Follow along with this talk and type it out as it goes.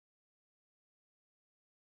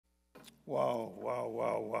Wow, wow,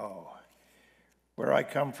 wow, wow. Where I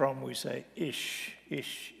come from, we say, ish,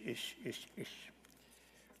 ish, ish, ish, ish.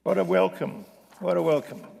 What a welcome, what a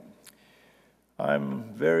welcome.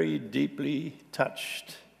 I'm very deeply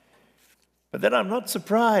touched. But then I'm not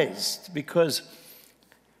surprised, because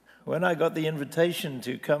when I got the invitation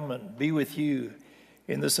to come and be with you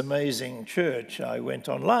in this amazing church, I went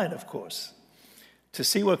online, of course, to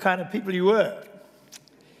see what kind of people you were.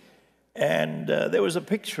 And there was a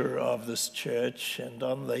picture of this church, and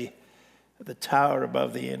on the tower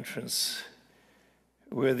above the entrance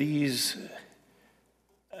were these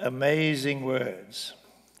amazing words.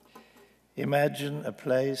 Imagine a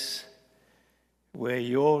place where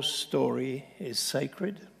your story is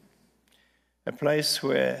sacred, a place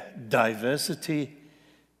where diversity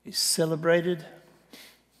is celebrated,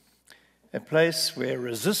 a place where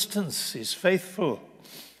resistance is faithful,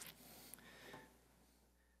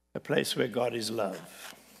 a place where God is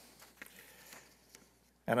love.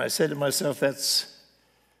 And I said to myself, that's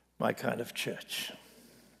my kind of church.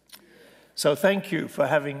 So thank you for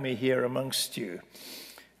having me here amongst you.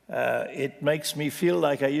 It makes me feel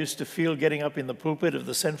like I used to feel getting up in the pulpit of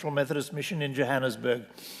the Central Methodist Mission in Johannesburg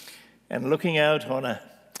and looking out on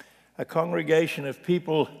a congregation of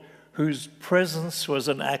people whose presence was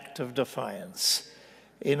an act of defiance.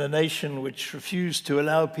 In a nation which refused to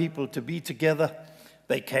allow people to be together,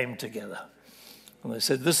 they came together. And they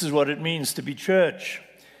said, this is what it means to be church.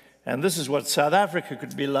 And this is what South Africa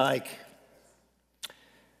could be like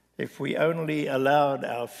if we only allowed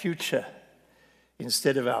our future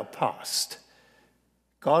instead of our past,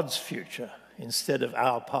 God's future instead of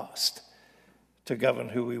our past, to govern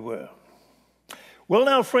who we were. Well,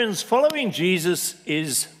 now, friends, following Jesus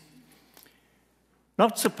is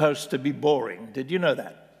not supposed to be boring. Did you know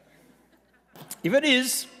that? If it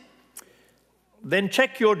is, then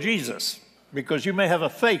check your Jesus, because you may have a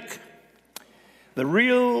fake. The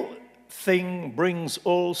real thing brings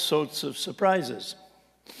all sorts of surprises.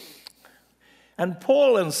 And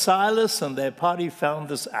Paul and Silas and their party found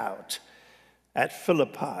this out at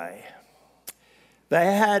Philippi. They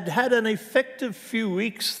had had an effective few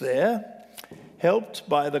weeks there, helped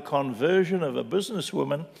by the conversion of a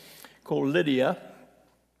businesswoman called Lydia,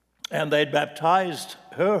 and they'd baptized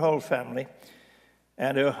her whole family,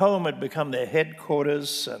 and her home had become their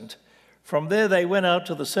headquarters, and from there they went out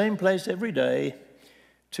to the same place every day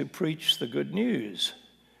to preach the good news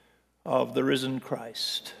of the risen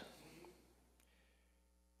Christ.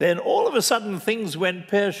 Then all of a sudden things went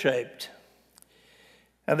pear-shaped,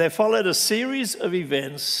 and there followed a series of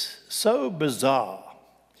events so bizarre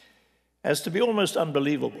as to be almost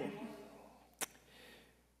unbelievable.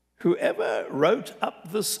 Whoever wrote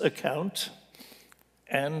up this account,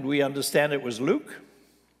 and we understand it was Luke,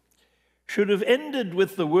 should have ended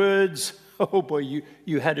with the words, oh boy,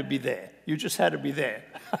 you had to be there. You just had to be there.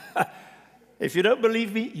 If you don't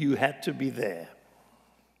believe me, you had to be there.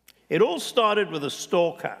 It all started with a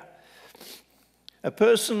stalker, a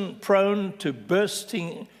person prone to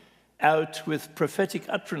bursting out with prophetic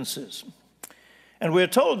utterances. And we're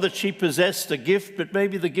told that she possessed a gift, but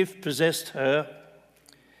maybe the gift possessed her.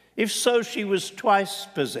 If so, she was twice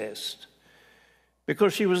possessed,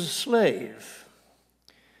 because she was a slave,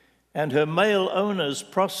 and her male owners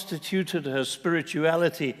prostituted her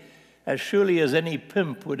spirituality as surely as any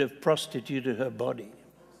pimp would have prostituted her body.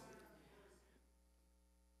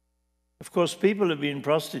 Of course, people have been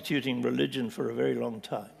prostituting religion for a very long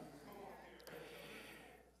time.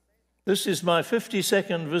 This is my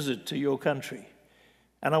 52nd visit to your country,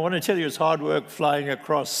 and I want to tell you it's hard work flying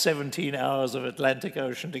across 17 hours of Atlantic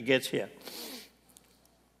Ocean to get here.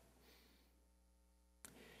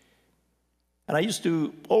 And I used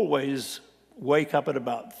to always wake up at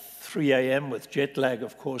about 3 a.m. with jet lag,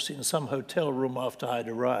 of course, in some hotel room after I'd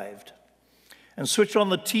arrived, and switch on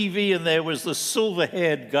the TV, and there was this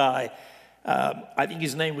silver-haired guy. I think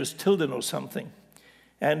his name was Tilden or something.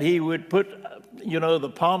 And he would put,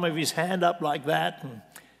 the palm of his hand up like that, and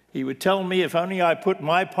he would tell me if only I put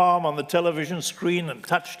my palm on the television screen and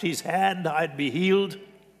touched his hand, I'd be healed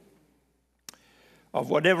of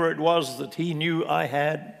whatever it was that he knew I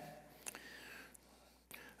had,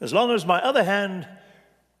 as long as my other hand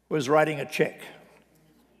was writing a check.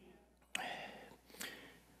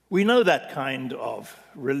 We know that kind of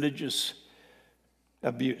religious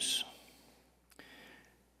abuse.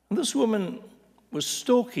 And this woman was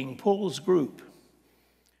stalking Paul's group,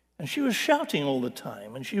 and she was shouting all the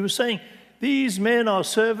time, and she was saying, these men are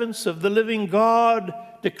servants of the living God,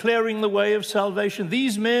 declaring the way of salvation.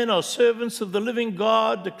 These men are servants of the living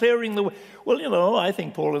God, declaring the way. Well, I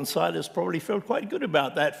think Paul and Silas probably felt quite good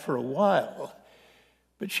about that for a while,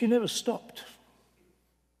 but she never stopped.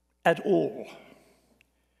 at all.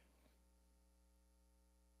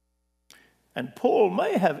 And Paul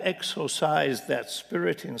may have exorcised that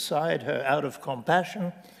spirit inside her out of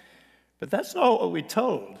compassion, but that's not what we're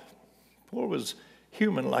told. Paul was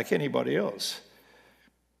human like anybody else.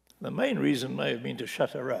 The main reason may have been to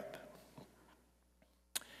shut her up.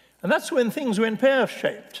 And that's when things went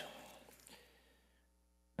pear-shaped.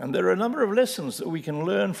 And there are a number of lessons that we can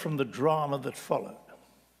learn from the drama that followed.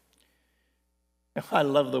 I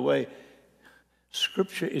love the way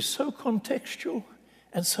Scripture is so contextual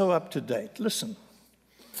and so up-to-date. Listen,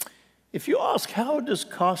 if you ask, how does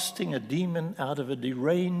casting a demon out of a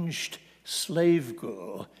deranged slave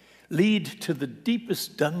girl lead to the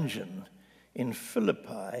deepest dungeon in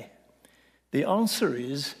Philippi, the answer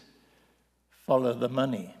is follow the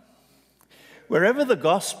money. Wherever the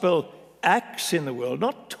gospel acts in the world,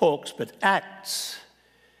 not talks, but acts,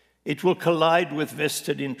 it will collide with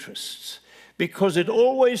vested interests because it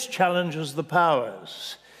always challenges the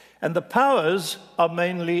powers. And the powers are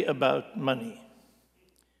mainly about money.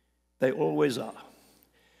 They always are.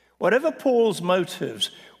 Whatever Paul's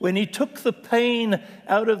motives, when he took the pain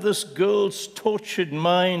out of this girl's tortured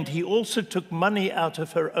mind, he also took money out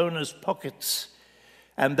of her owner's pockets.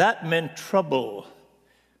 And that meant trouble.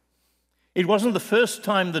 It wasn't the first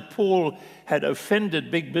time that Paul had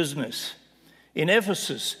offended big business. In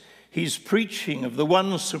Ephesus, his preaching of the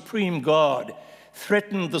one supreme God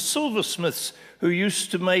threatened the silversmiths who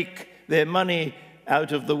used to make their money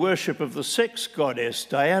out of the worship of the sex goddess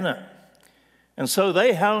Diana. And so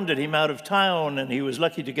they hounded him out of town, and he was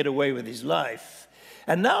lucky to get away with his life.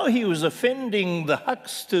 And now he was offending the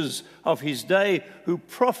hucksters of his day who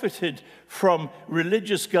profited from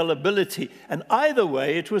religious gullibility. And either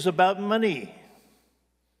way, it was about money.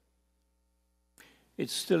 It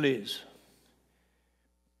still is.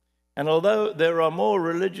 And although there are more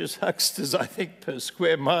religious hucksters, I think, per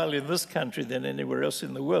square mile in this country than anywhere else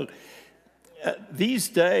in the world, these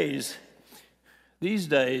days,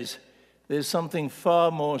 there's something far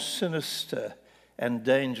more sinister and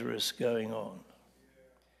dangerous going on.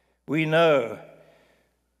 We know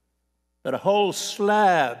that a whole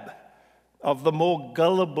slab of the more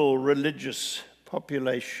gullible religious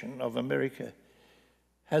population of America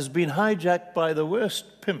has been hijacked by the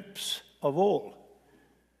worst pimps of all,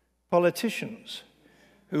 politicians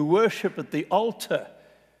who worship at the altar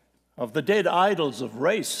of the dead idols of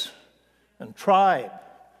race and tribe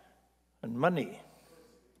and money.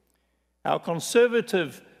 Our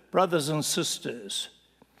conservative brothers and sisters,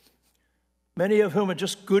 many of whom are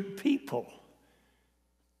just good people,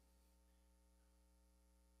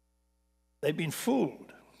 they've been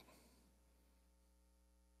fooled.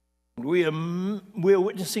 We're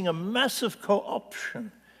witnessing a massive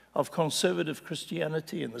co-option of conservative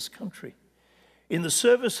Christianity in this country in the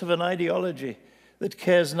service of an ideology that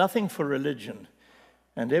cares nothing for religion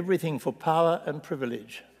and everything for power and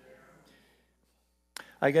privilege.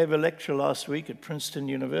 I gave a lecture last week at Princeton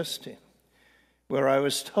University where I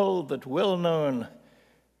was told that well-known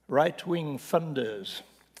right-wing funders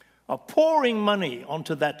are pouring money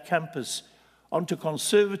onto that campus, onto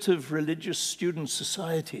conservative religious student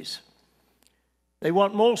societies. They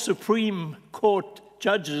want more Supreme Court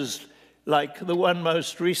judges like the one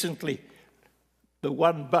most recently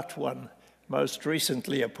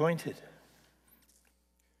appointed.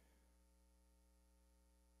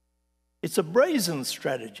 It's a brazen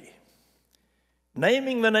strategy,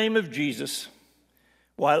 naming the name of Jesus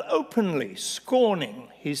while openly scorning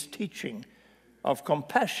his teaching of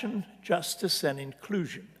compassion, justice, and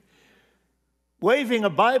inclusion. Waving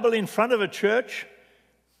a Bible in front of a church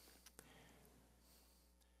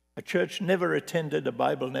never attended, a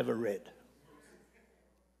Bible never read.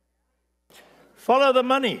 Follow the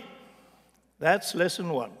money. That's lesson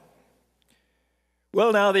one.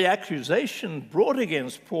 Well, now the accusation brought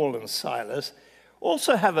against Paul and Silas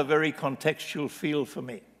also have a very contextual feel for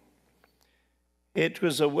me. It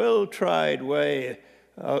was a well-tried way,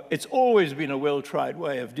 it's always been a well-tried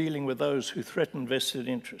way of dealing with those who threaten vested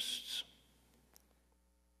interests.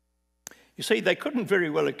 You see, they couldn't very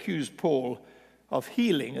well accuse Paul of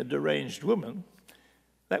healing a deranged woman.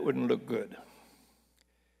 That wouldn't look good.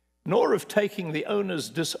 Nor of taking the owner's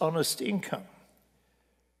dishonest income.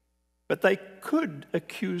 But they could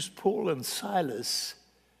accuse Paul and Silas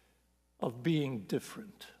of being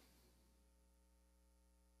different.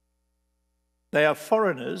 They are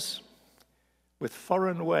foreigners with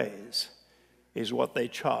foreign ways, is what they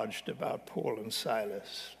charged about Paul and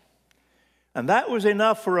Silas. And that was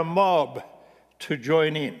enough for a mob to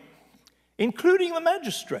join in, including the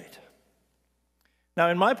magistrate. Now,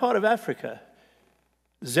 in my part of Africa,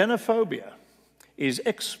 xenophobia is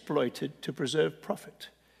exploited to preserve profit.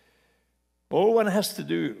 All one has to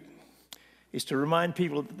do is to remind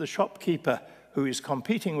people that the shopkeeper who is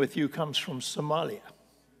competing with you comes from Somalia,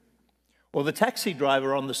 or the taxi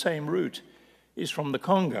driver on the same route is from the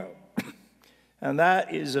Congo. And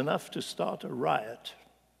that is enough to start a riot.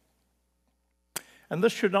 And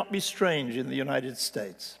this should not be strange in the United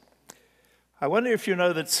States. I wonder if you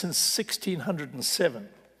know that since 1607,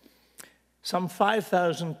 some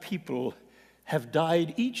 5,000 people have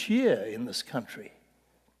died each year in this country.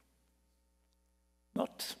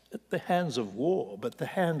 Not at the hands of war, but the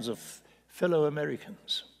hands of fellow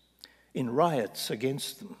Americans in riots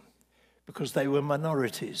against them, because they were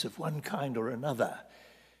minorities of one kind or another.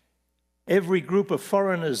 Every group of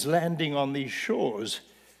foreigners landing on these shores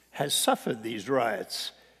has suffered these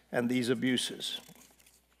riots and these abuses.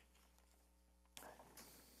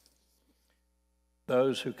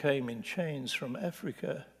 Those who came in chains from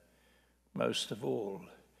Africa, most of all,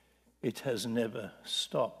 it has never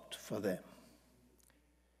stopped for them.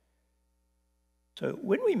 So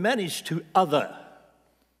when we manage to other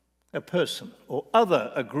a person or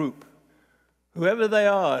other a group, whoever they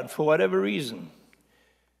are and for whatever reason,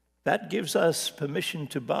 that gives us permission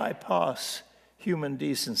to bypass human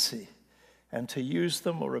decency and to use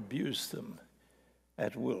them or abuse them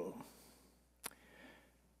at will.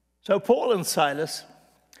 So Paul and Silas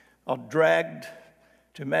are dragged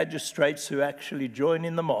to magistrates who actually join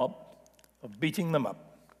in the mob of beating them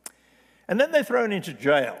up. And then they're thrown into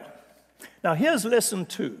jail. Now here's lesson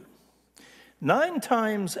 2. 9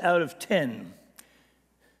 times out of 10,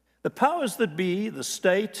 the powers that be, the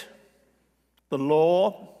state, the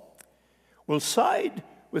law, will side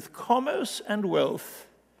with commerce and wealth,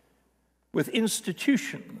 with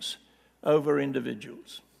institutions over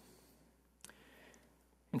individuals.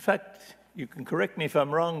 In fact, you can correct me if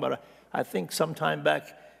I'm wrong, but I think some time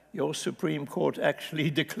back your Supreme Court actually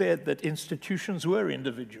declared that institutions were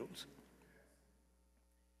individuals.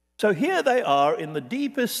 So here they are in the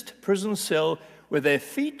deepest prison cell with their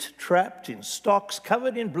feet trapped in stocks,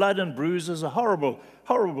 covered in blood and bruises, a horrible,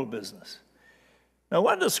 horrible business. No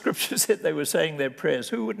wonder Scripture said they were saying their prayers.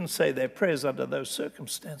 Who wouldn't say their prayers under those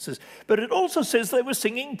circumstances? But it also says they were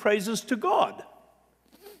singing praises to God.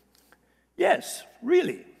 Yes,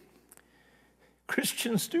 really.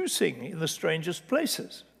 Christians do sing in the strangest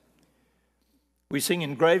places. We sing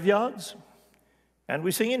in graveyards, and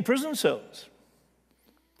we sing in prison cells.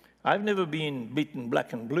 I've never been beaten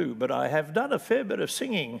black and blue, but I have done a fair bit of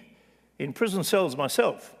singing in prison cells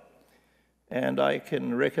myself, and I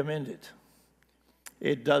can recommend it.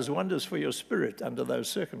 It does wonders for your spirit under those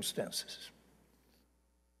circumstances.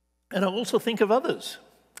 And I also think of others.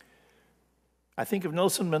 I think of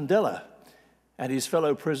Nelson Mandela and his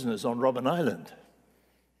fellow prisoners on Robben Island.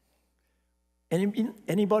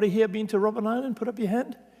 Anybody here been to Robben Island? Put up your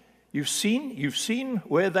hand. You've seen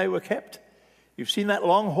where they were kept? You've seen that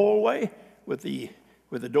long hallway with the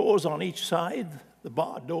doors on each side, the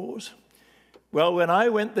barred doors? Well, when I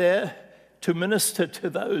went there to minister to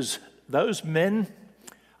those men,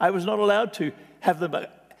 I was not allowed to have them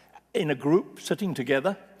in a group sitting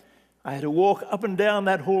together. I had to walk up and down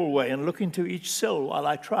that hallway and look into each cell while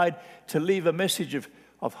I tried to leave a message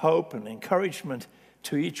of hope and encouragement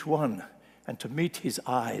to each one, and to meet his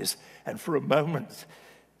eyes, and for a moment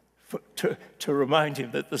to remind him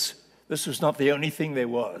that this was not the only thing there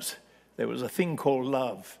was. There was a thing called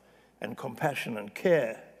love and compassion and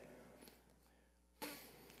care.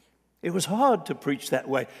 It was hard to preach that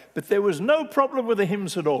way, but there was no problem with the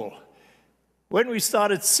hymns at all. When we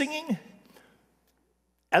started singing,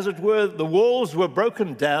 as it were, the walls were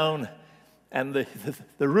broken down and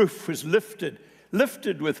the roof was lifted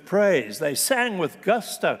with praise. They sang with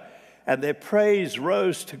gusto, and their praise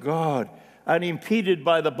rose to God, unimpeded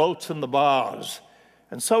by the bolts and the bars.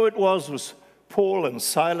 And so it was Paul and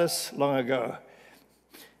Silas long ago.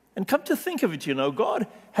 And come to think of it, you know, God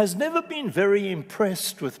has never been very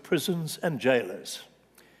impressed with prisons and jailers.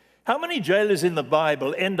 How many jailers in the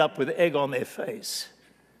Bible end up with egg on their face?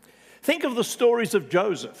 Think of the stories of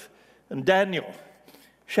Joseph and Daniel,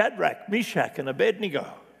 Shadrach, Meshach, and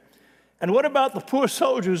Abednego. And what about the poor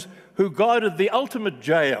soldiers who guarded the ultimate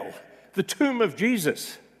jail, the tomb of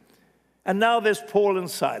Jesus? And now there's Paul and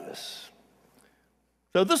Silas.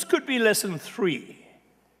 So this could be lesson 3.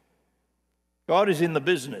 God is in the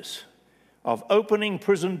business of opening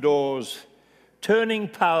prison doors, turning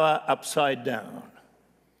power upside down.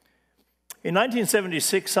 In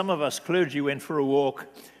 1976, some of us clergy went for a walk.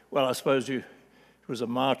 Well, I suppose it was a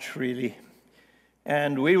march, really.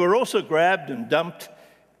 And we were also grabbed and dumped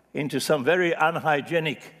into some very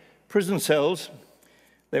unhygienic prison cells.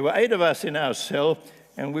 There were 8 of us in our cell,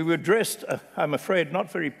 and we were dressed, I'm afraid,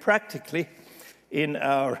 not very practically, in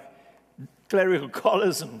our clerical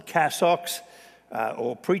collars and cassocks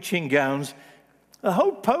or preaching gowns. The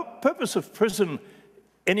whole purpose of prison,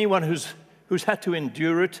 anyone who's had to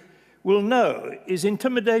endure it will know, is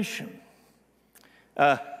intimidation.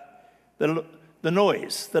 The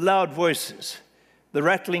noise, the loud voices, the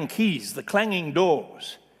rattling keys, the clanging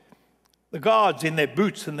doors, the guards in their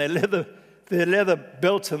boots and their leather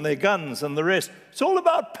belts and their guns and the rest. It's all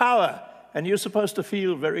about power, and you're supposed to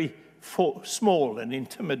feel very small and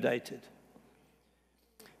intimidated.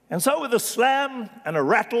 And so with a slam and a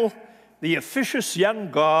rattle, the officious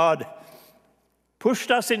young guard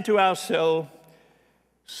pushed us into our cell,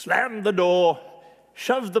 slammed the door,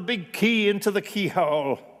 shoved the big key into the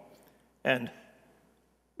keyhole, and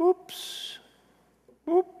whoops,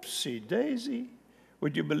 whoopsie daisy.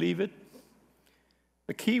 Would you believe it?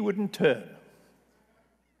 The key wouldn't turn.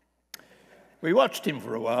 We watched him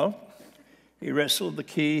for a while. He wrestled the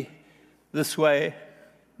key this way,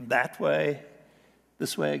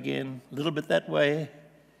 this way again, a little bit that way.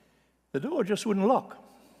 The door just wouldn't lock.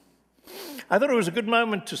 I thought it was a good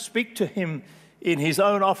moment to speak to him in his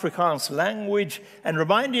own Afrikaans language and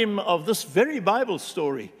remind him of this very Bible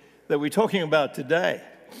story that we're talking about today.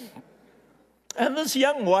 And this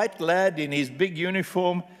young white lad in his big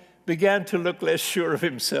uniform began to look less sure of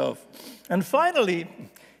himself. And finally,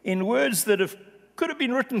 in words that could have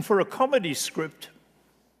been written for a comedy script,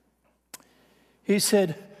 he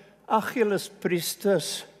said, "Achilles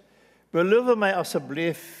priesters, beloof my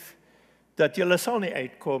asseblief dat julle sal nie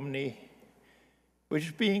uitkom nie,"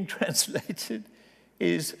 which being translated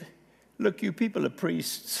is, "Look, you people are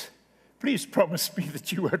priests. Please promise me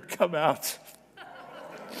that you won't come out."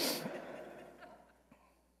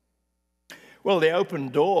 Well, the open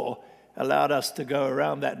door allowed us to go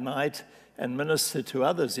around that night and minister to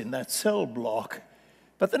others in that cell block.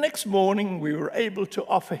 But the next morning, we were able to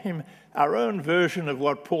offer him our own version of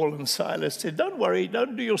what Paul and Silas said. Don't worry,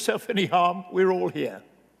 don't do yourself any harm. We're all here.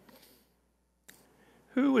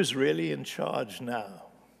 Who is really in charge now?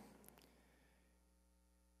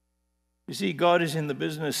 You see, God is in the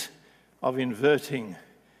business of inverting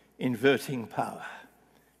power.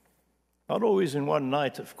 Not always in one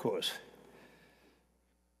night, of course.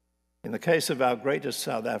 In the case of our greatest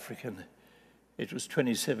South African, it was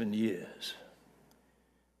 27 years.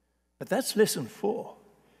 But that's lesson 4.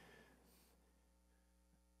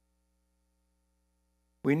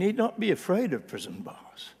 We need not be afraid of prison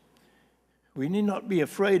bars. We need not be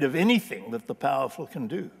afraid of anything that the powerful can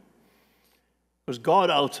do. Because God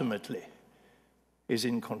ultimately is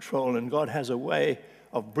in control, and God has a way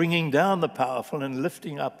of bringing down the powerful and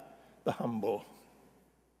lifting up the humble.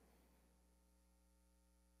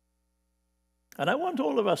 And I want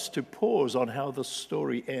all of us to pause on how the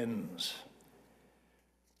story ends.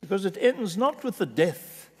 Because it ends not with the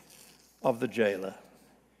death of the jailer,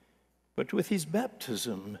 but with his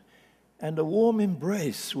baptism and a warm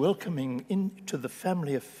embrace welcoming into the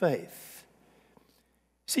family of faith.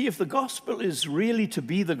 See, if the gospel is really to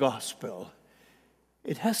be the gospel,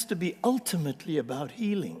 it has to be ultimately about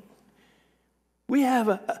healing. We have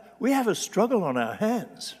a struggle on our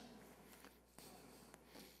hands.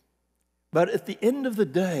 But at the end of the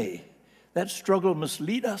day, that struggle must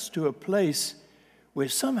lead us to a place where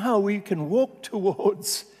somehow we can walk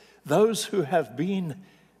towards those who have been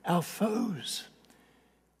our foes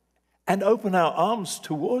and open our arms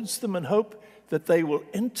towards them and hope that they will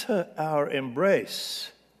enter our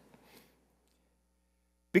embrace.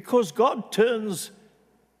 Because God turns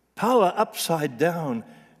power upside down,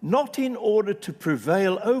 not in order to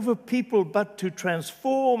prevail over people, but to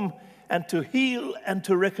transform and to heal and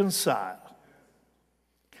to reconcile.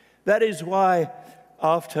 That is why,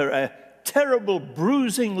 after a terrible,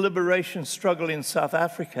 bruising liberation struggle in South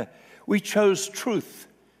Africa, we chose truth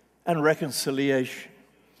and reconciliation.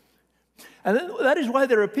 And that is why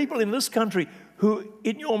there are people in this country who,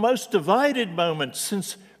 in your most divided moments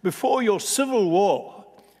since before your civil war,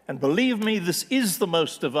 and believe me, this is the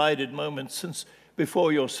most divided moment since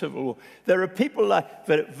before your civil war, there are people like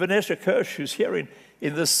Vanessa Kirsch, who's here in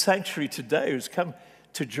this sanctuary today, who's come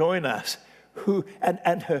to join us,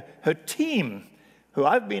 and her team, who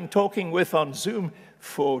I've been talking with on Zoom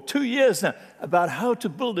for 2 years now, about how to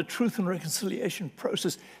build a truth and reconciliation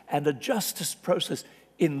process and a justice process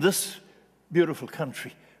in this beautiful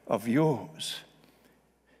country of yours.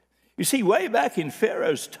 You see, way back in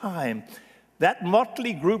Pharaoh's time, that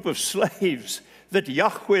motley group of slaves that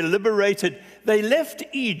Yahweh liberated, they left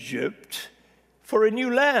Egypt for a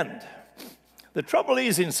new land. The trouble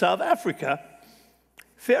is, in South Africa,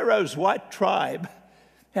 Pharaoh's white tribe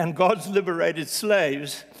and God's liberated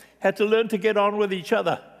slaves had to learn to get on with each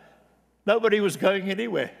other. Nobody was going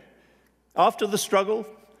anywhere. After the struggle,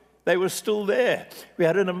 They were still there. We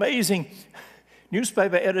had an amazing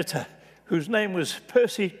newspaper editor whose name was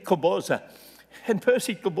Percy Koboza. And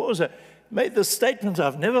Percy Koboza made this statement,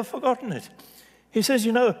 I've never forgotten it. He says,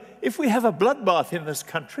 you know, if we have a bloodbath in this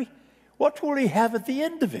country, what will we have at the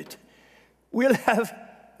end of it? We'll have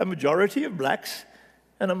a majority of blacks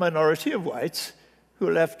and a minority of whites who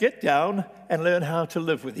will have to get down and learn how to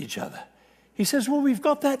live with each other. He says, well, we've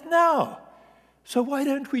got that now. So why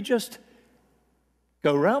don't we just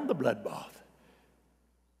go around the bloodbath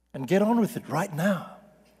and get on with it right now?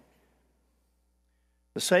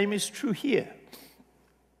 The same is true here.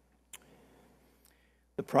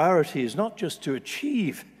 The priority is not just to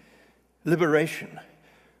achieve liberation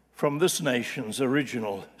from this nation's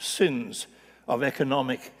original sins of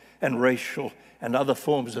economic and racial and other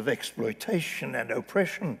forms of exploitation and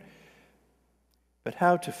oppression, but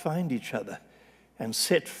how to find each other and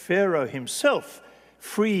set Pharaoh himself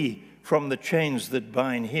free from the chains that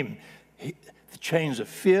bind him, the chains of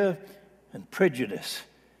fear and prejudice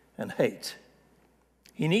and hate.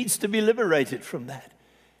 He needs to be liberated from that,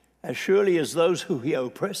 as surely as those who he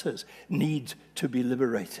oppresses need to be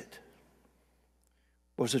liberated.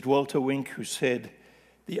 Was it Walter Wink who said,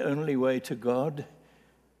 the only way to God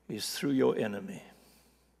is through your enemy?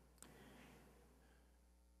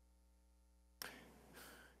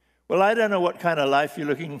 Well, I don't know what kind of life you're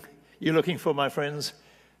looking for, my friends.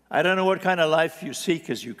 I don't know what kind of life you seek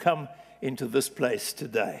as you come into this place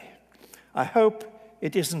today. I hope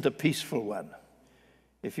it isn't a peaceful one.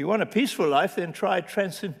 If you want a peaceful life, then try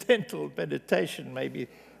transcendental meditation. Maybe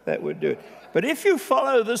that would do it. But if you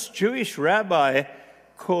follow this Jewish rabbi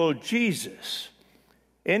called Jesus,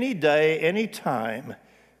 any day, any time,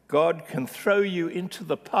 God can throw you into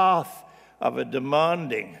the path of a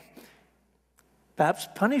demanding, perhaps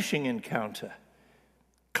punishing encounter,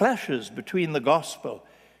 clashes between the gospel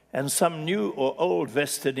and some new or old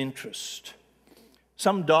vested interest,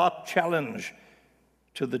 some dark challenge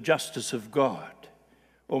to the justice of God,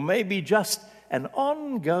 or maybe just an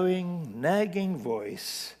ongoing, nagging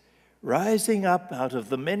voice rising up out of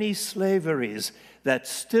the many slaveries that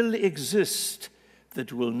still exist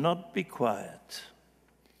that will not be quiet.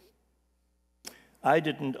 I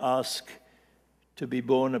didn't ask to be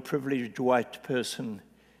born a privileged white person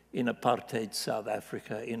in apartheid South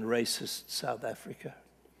Africa, in racist South Africa.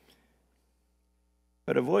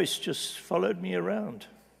 But a voice just followed me around,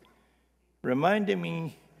 reminding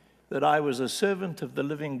me that I was a servant of the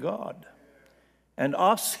living God and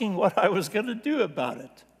asking what I was going to do about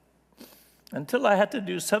it, until I had to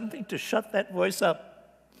do something to shut that voice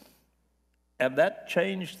up. And that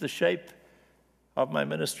changed the shape of my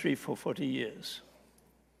ministry for 40 years.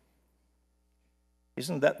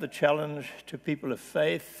 Isn't that the challenge to people of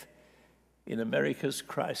faith in America's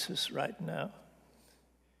crisis right now?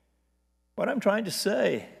 What I'm trying to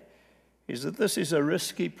say is that this is a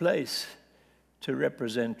risky place to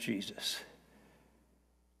represent Jesus.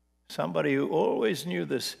 Somebody who always knew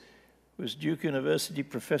this was Duke University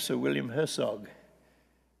Professor William Herzog,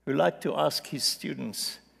 who liked to ask his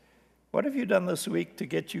students, what have you done this week to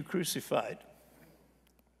get you crucified?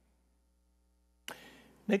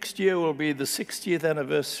 Next year will be the 60th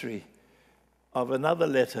anniversary of another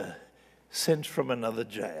letter sent from another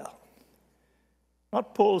jail.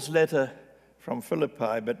 Not Paul's letter from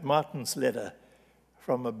Philippi, but Martin's letter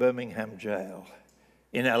from a Birmingham jail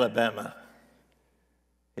in Alabama.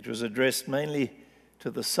 It was addressed mainly to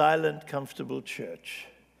the silent, comfortable church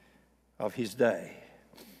of his day.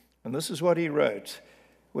 And this is what he wrote.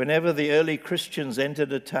 Whenever the early Christians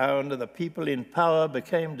entered a town, the people in power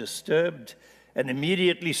became disturbed and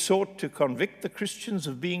immediately sought to convict the Christians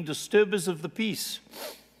of being disturbers of the peace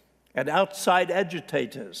and outside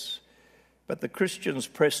agitators. But the Christians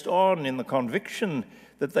pressed on in the conviction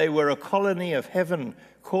that they were a colony of heaven,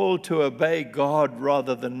 called to obey God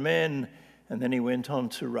rather than men. And then he went on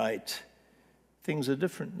to write, things are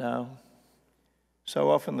different now. So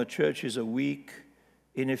often the church is a weak,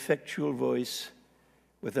 ineffectual voice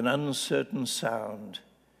with an uncertain sound.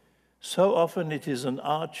 So often it is an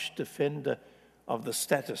arch defender of the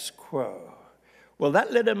status quo. Well,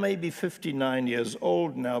 that letter may be 59 years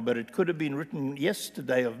old now, but it could have been written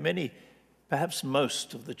yesterday of many, perhaps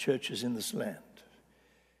most of the churches in this land.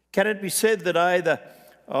 Can it be said that either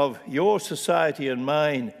of your society and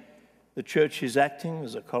mine, the church is acting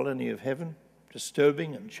as a colony of heaven,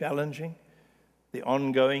 disturbing and challenging the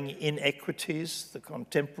ongoing inequities, the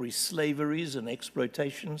contemporary slaveries and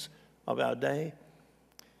exploitations of our day?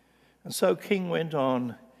 And so King went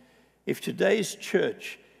on, if today's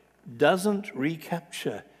church doesn't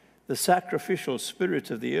recapture the sacrificial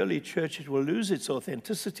spirit of the early church, it will lose its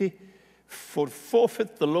authenticity,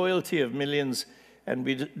 forfeit the loyalty of millions, and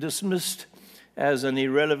be dismissed as an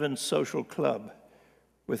irrelevant social club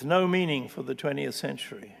with no meaning for the 20th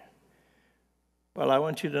century. Well, I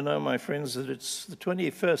want you to know, my friends, that it's the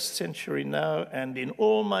 21st century now, and in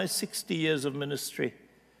all my 60 years of ministry,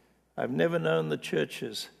 I've never known the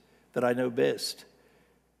churches that I know best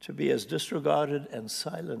to be as disregarded and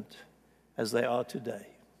silent as they are today.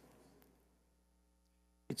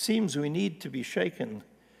 It seems we need to be shaken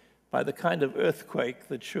by the kind of earthquake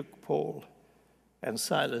that shook Paul and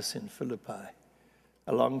Silas in Philippi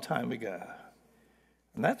a long time ago.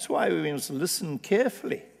 And that's why we must listen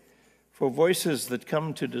carefully for voices that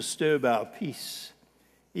come to disturb our peace.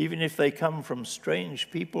 Even if they come from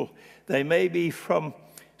strange people, they may be from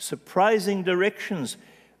surprising directions,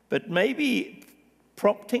 but maybe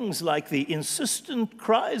promptings like the insistent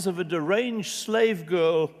cries of a deranged slave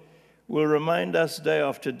girl will remind us day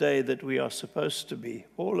after day that we are supposed to be,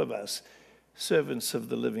 all of us, servants of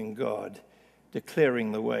the living God,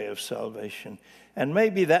 declaring the way of salvation. And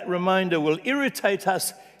maybe that reminder will irritate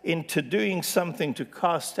us into doing something to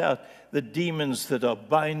cast out the demons that are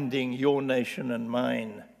binding your nation and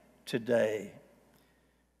mine today.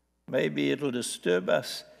 Maybe it'll disturb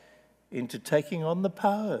us into taking on the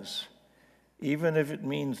powers, even if it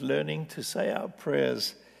means learning to say our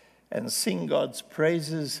prayers and sing God's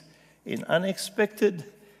praises in unexpected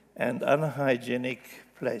and unhygienic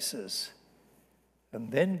places.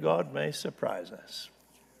 And then God may surprise us.